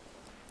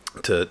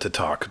 to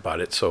talk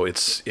about it. So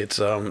it's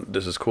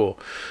this is cool.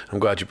 I'm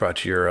glad you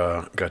brought you're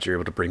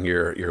able to bring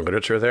your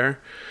literature there.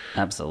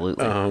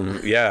 Absolutely.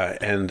 Yeah,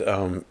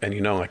 and you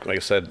know, like I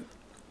said,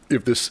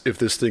 if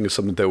this thing is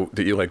something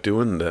that you like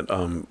doing, that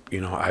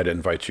you know, I'd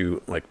invite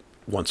you like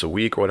once a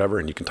week or whatever,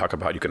 and you can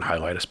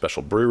highlight a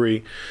special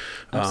brewery.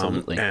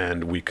 Absolutely.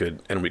 And we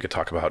could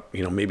talk about,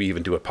 you know, maybe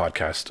even do a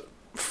podcast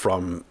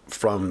from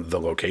the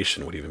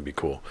location would even be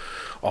cool.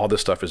 All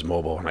this stuff is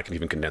mobile, and I can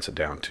even condense it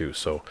down too.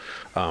 So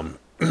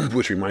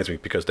which reminds me,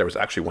 because there was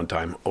actually one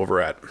time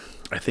over at,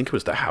 I think it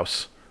was the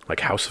House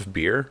of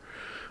Beer.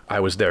 I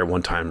was there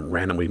one time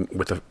randomly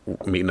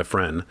meeting a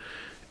friend,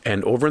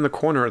 and over in the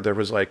corner there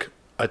was like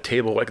a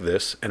table like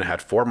this, and it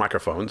had 4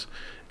 microphones,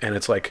 and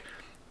it's like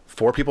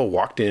 4 people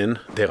walked in,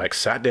 they like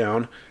sat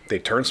down, they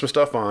turned some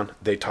stuff on,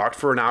 they talked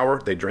for an hour,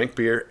 they drank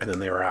beer, and then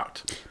they were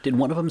out. Did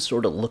one of them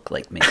sort of look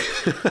like me?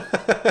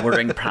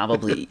 Wearing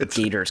probably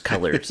Gators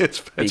colors.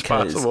 It's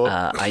because possible.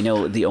 I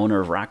know the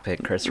owner of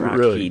Rockpick, Chris Rock,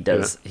 Really? he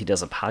does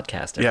a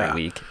podcast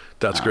every week.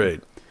 That's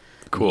great.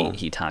 Cool.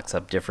 He talks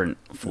up different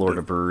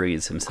Florida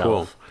breweries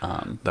himself.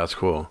 Cool. That's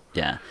cool.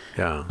 Yeah.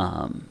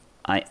 Yeah.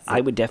 I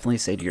would definitely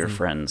say to your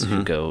friends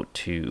who go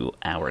to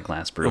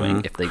Hourglass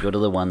Brewing, if they go to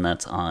the one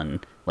that's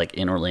on, like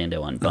in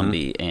Orlando on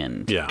Bumby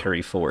and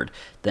Curry Ford,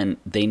 then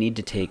they need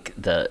to take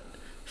the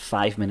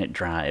 5-minute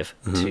drive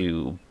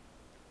to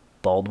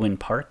Baldwin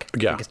Park. I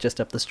think it's just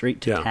up the street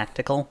to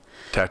Tactical.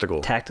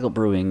 Tactical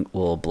Brewing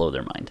will blow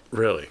their mind.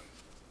 Really?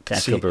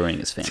 Tactical Brewing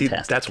is fantastic.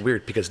 See, that's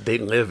weird, because they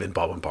live in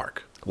Baldwin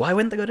Park. Why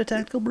wouldn't they go to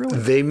Tactical Brewing?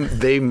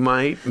 They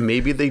might,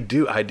 maybe they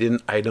do. I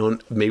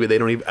don't, maybe they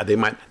don't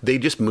even, they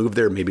just moved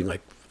there maybe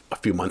like a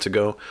few months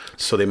ago,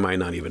 so they might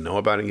not even know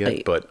about it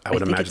yet, but I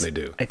would imagine they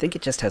do. I think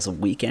it just has a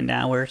weekend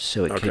hour,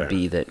 so it could Okay.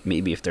 be that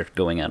maybe if they're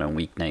going out on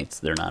weeknights,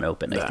 they're not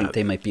open. I think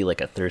they might be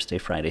like a Thursday,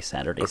 Friday,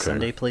 Saturday,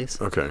 Sunday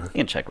place. Okay. You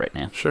can check right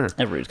now. Sure.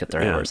 Everybody's got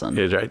their Yeah, hours on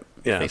right.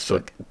 Yeah. So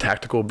Facebook.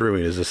 Tactical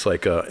Brewing, is this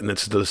like and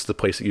this the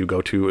place that you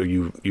go to?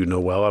 You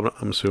know well,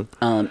 I'm assuming.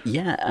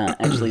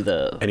 Actually,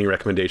 the Any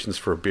recommendations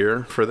for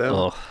beer for them?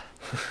 oh,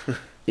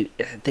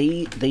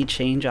 they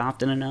change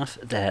often enough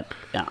that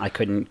I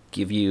couldn't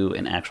give you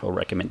an actual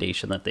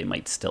recommendation that they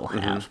might still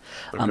have.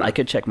 I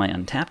could check my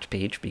Untapped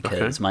page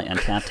because my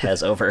Untapped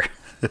has over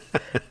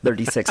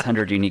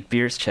 3,600 unique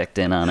beers checked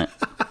in on it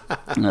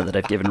that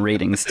I've given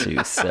ratings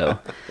to. So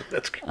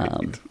That's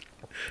great.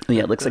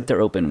 yeah, it looks like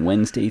they're open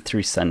Wednesday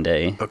through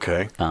Sunday.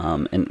 Okay.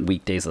 And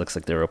weekdays it looks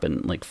like they're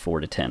open like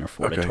 4 to 10 or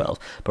 4 to Okay. 12.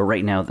 But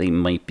right now they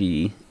might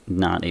be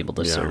not able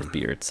to serve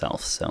beer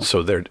itself.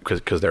 So they're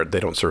because they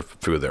don't serve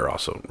food there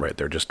also, right?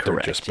 They're just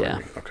Correct, yeah.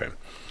 brewing. Okay.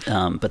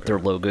 But their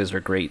logos are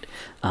great.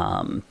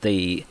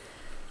 They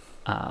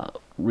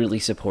really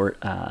support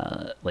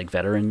like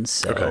veterans.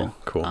 So Okay,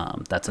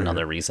 cool. that's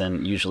another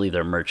reason. Usually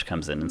their merch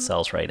comes in and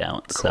sells right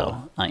out. So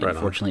Cool. I Right on.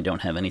 unfortunately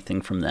don't have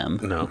anything from them.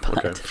 No.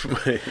 But,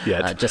 Okay.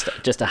 Yeah.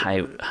 just a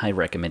high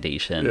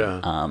recommendation.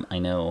 Yeah. I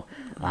know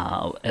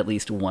at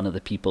least one of the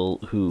people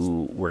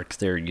who works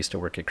there used to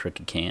work at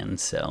Crooked Can.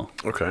 So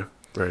Okay.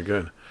 Very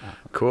good.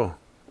 Cool.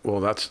 Well,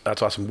 that's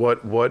awesome.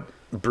 What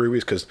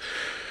breweries? Because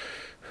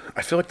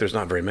I feel like there's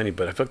not very many,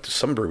 but I feel like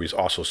some breweries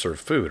also serve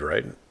food,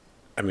 right?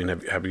 I mean,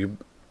 have you?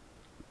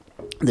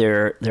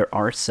 there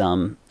are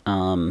some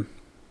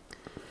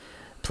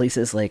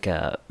places like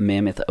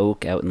Mammoth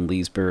Oak out in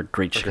Leesburg,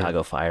 Great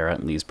Chicago Fire out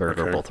in Leesburg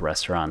are Okay. both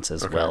restaurants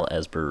as well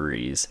as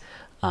breweries.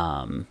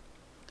 Trying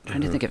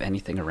to think of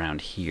anything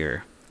around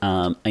here.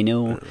 I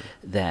know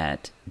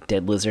that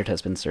Dead Lizard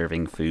has been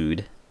serving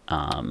food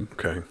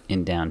Okay.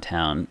 in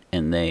downtown,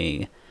 and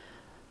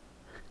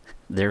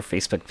their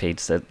Facebook page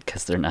said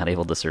because they're not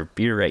able to serve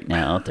beer right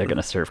now, they're going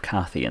to serve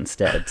coffee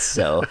instead.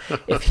 So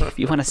if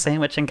you want a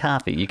sandwich and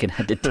coffee, you can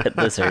head to Dead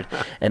Lizard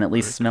and at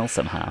least smell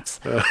some hops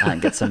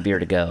and get some beer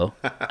to go.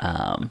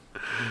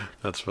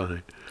 That's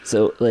funny.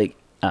 So, like,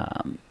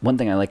 one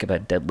thing I like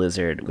about Dead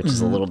Lizard, which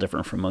is a little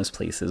different from most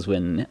places,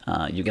 when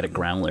you get a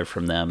growler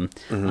from them,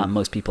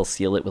 most people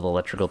seal it with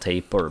electrical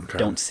tape or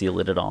don't seal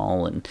it at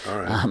all and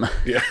right.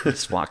 Yeah.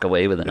 just walk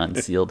away with an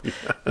unsealed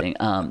thing.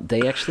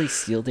 They actually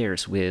seal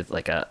theirs with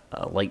like a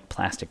light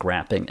plastic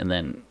wrapping and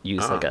then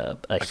use like a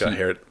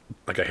hair dryer,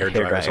 or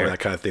dryer. something, that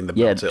kind of thing. That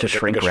Yeah, melts it,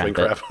 just like a shrink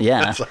wrap it.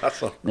 Yeah, That's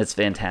awesome. it's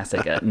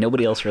fantastic.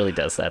 Nobody else really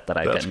does that I've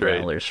That's gotten great.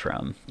 growlers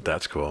from.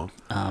 That's cool.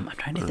 I'm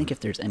trying to think if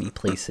there's any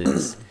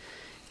places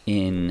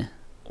in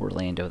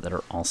Orlando that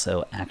are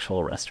also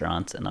actual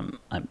restaurants, and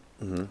I'm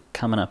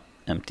coming up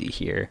empty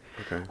here.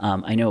 Okay.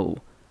 I know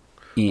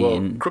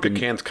Well, Crooked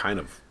Can's kind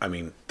of. I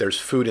mean, there's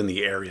food in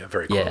the area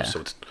very close, Yeah. so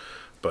it's.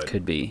 But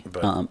could be.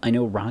 But I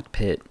know Rock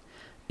Pit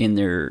in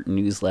their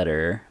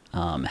newsletter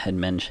had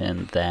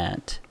mentioned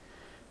that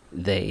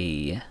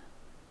they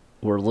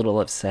were a little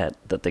upset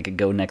that they could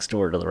go next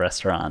door to the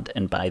restaurant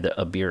and buy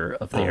a beer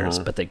of theirs,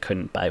 but they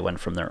couldn't buy one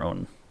from their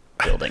own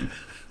building.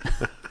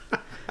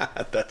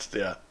 that's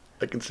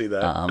I can see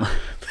that.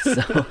 So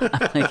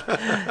I'm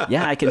like,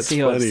 yeah, I can That's see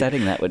how funny.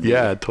 upsetting that would be.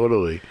 Yeah,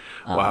 totally.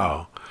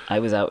 Wow. I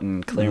was out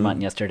in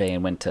Claremont yesterday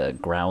and went to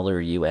Growler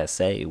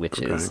USA, which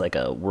is like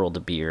a World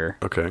of Beer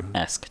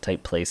esque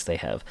type place. They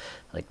have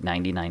like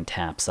 99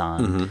 taps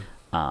on,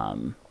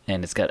 and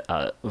it's got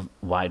a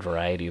wide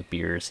variety of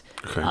beers.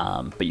 Okay.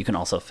 But you can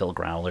also fill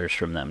growlers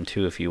from them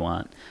too if you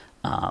want,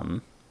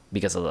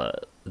 because of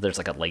there's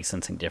like a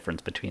licensing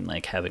difference between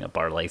like having a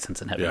bar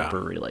license and having a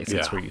brewery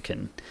license Yeah. where you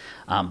can.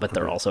 But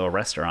they're also a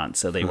restaurant,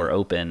 so they were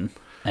open.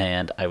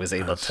 And I was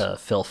able to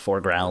fill 4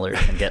 growlers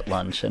and get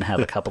lunch and have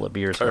a couple of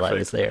beers while I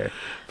was there.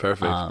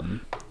 Perfect.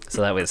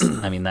 So that was,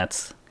 I mean,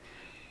 that's,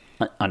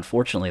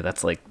 unfortunately,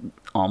 that's like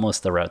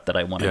almost the route that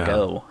I want to Yeah.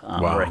 go,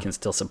 Wow. where I can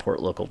still support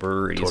local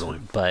breweries, Totally.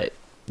 but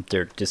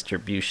their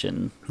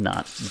distribution,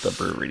 not the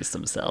breweries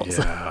themselves.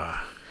 Yeah.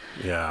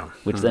 Yeah.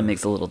 Which then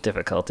makes it a little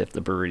difficult if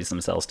the breweries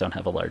themselves don't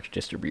have a large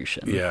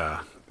distribution.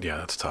 Yeah. Yeah.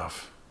 That's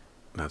tough.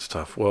 That's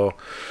tough. Well,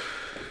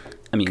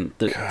 I mean,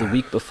 the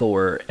week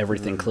before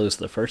everything closed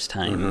the first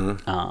time,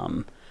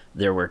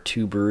 there were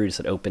 2 breweries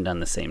that opened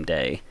on the same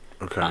day.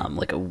 Okay.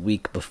 Like a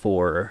week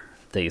before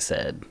they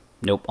said,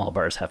 nope, all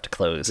bars have to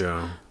close.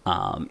 Yeah.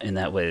 And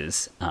that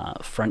was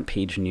Front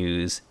Page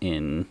News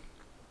in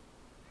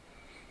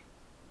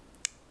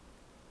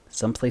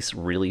someplace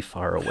really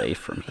far away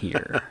from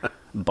here,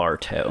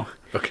 Bartow.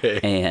 Okay.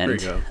 And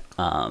there you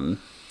go.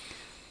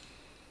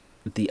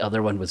 the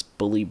other one was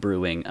Bully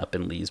Brewing up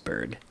in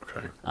Leesburg.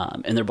 Okay.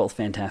 And they're both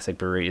fantastic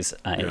breweries.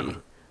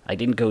 I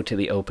didn't go to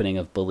the opening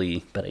of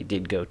Bully, but I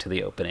did go to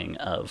the opening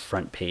of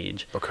Front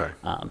Page. Okay.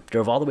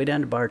 Drove all the way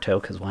down to Bartow,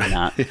 because why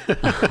not?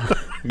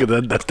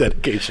 That's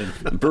dedication.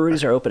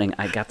 Breweries are opening.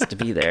 I got to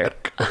be there.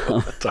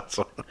 That's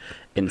awesome.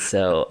 And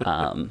so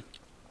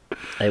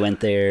I went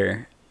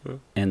there,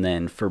 and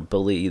then for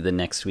Bully the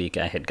next week,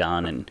 I had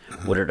gone and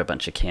ordered a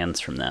bunch of cans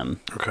from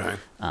them. Okay.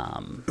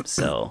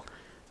 So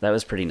that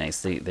was pretty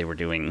nice. They were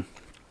doing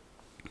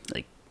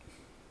like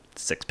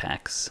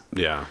 6-packs.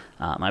 Yeah.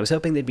 I was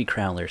hoping they'd be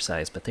crowler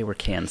size, but they were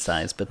can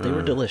size, but they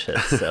were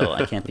delicious, so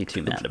I can't be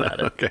too mad about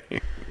it.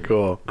 Okay.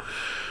 Cool.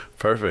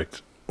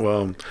 Perfect.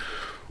 Well,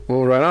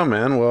 right on,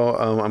 man. Well,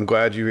 I'm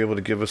glad you were able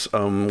to give us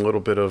a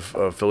little bit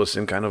of fill us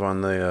in kind of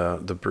on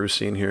the brew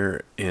scene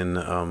here in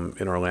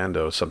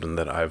Orlando. Something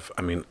that I've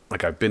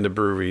been to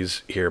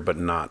breweries here, but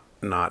not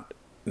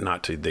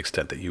to the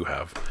extent that you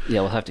have.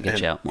 Yeah, we'll have to get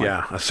you out more.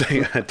 Yeah, I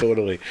say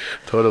totally.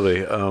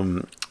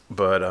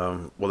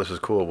 Well, this is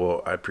cool.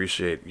 Well, I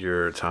appreciate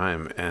your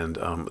time, and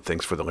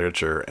thanks for the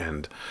literature.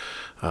 And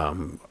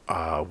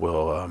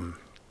we'll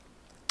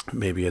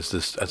maybe as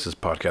this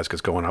podcast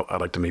gets going, I'd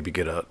like to maybe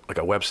get a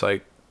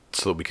website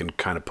so that we can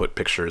kind of put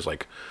pictures,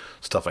 like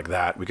stuff like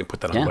that. We can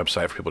put that on the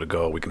website for people to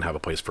go. We can have a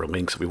place for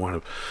links if we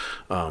want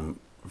to,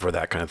 for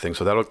that kind of thing.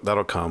 So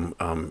that'll come.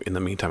 In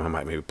the meantime, I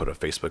might maybe put a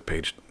Facebook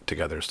page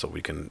together so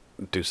we can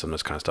do some of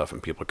this kind of stuff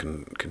and people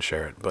can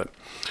share it. But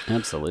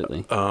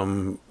absolutely.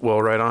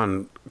 Well, right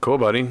on. Cool,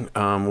 buddy.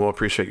 We'll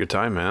appreciate your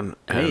time, man.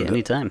 Hey,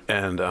 anytime.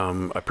 And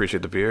I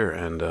appreciate the beer,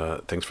 and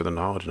thanks for the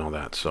knowledge and all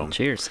that. So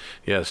cheers.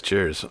 Yes,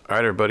 cheers. All right,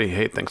 everybody.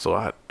 Hey, thanks a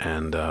lot.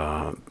 And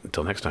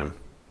until next time.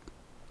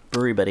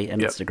 Brewery Buddy and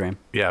Instagram.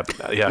 Yeah.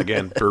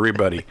 Again, Brewery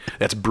Buddy.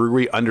 That's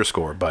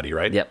brewery_buddy,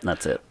 right? Yep,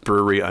 that's it.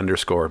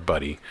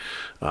 Brewery_buddy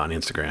on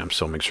Instagram.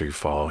 So make sure you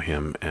follow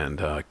him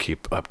and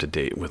keep up to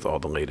date with all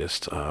the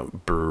latest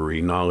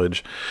brewery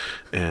knowledge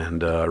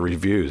and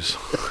reviews.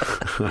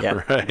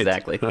 Yeah, right.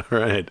 exactly. All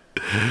right,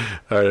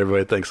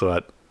 everybody. Thanks a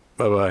lot.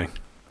 Bye-bye.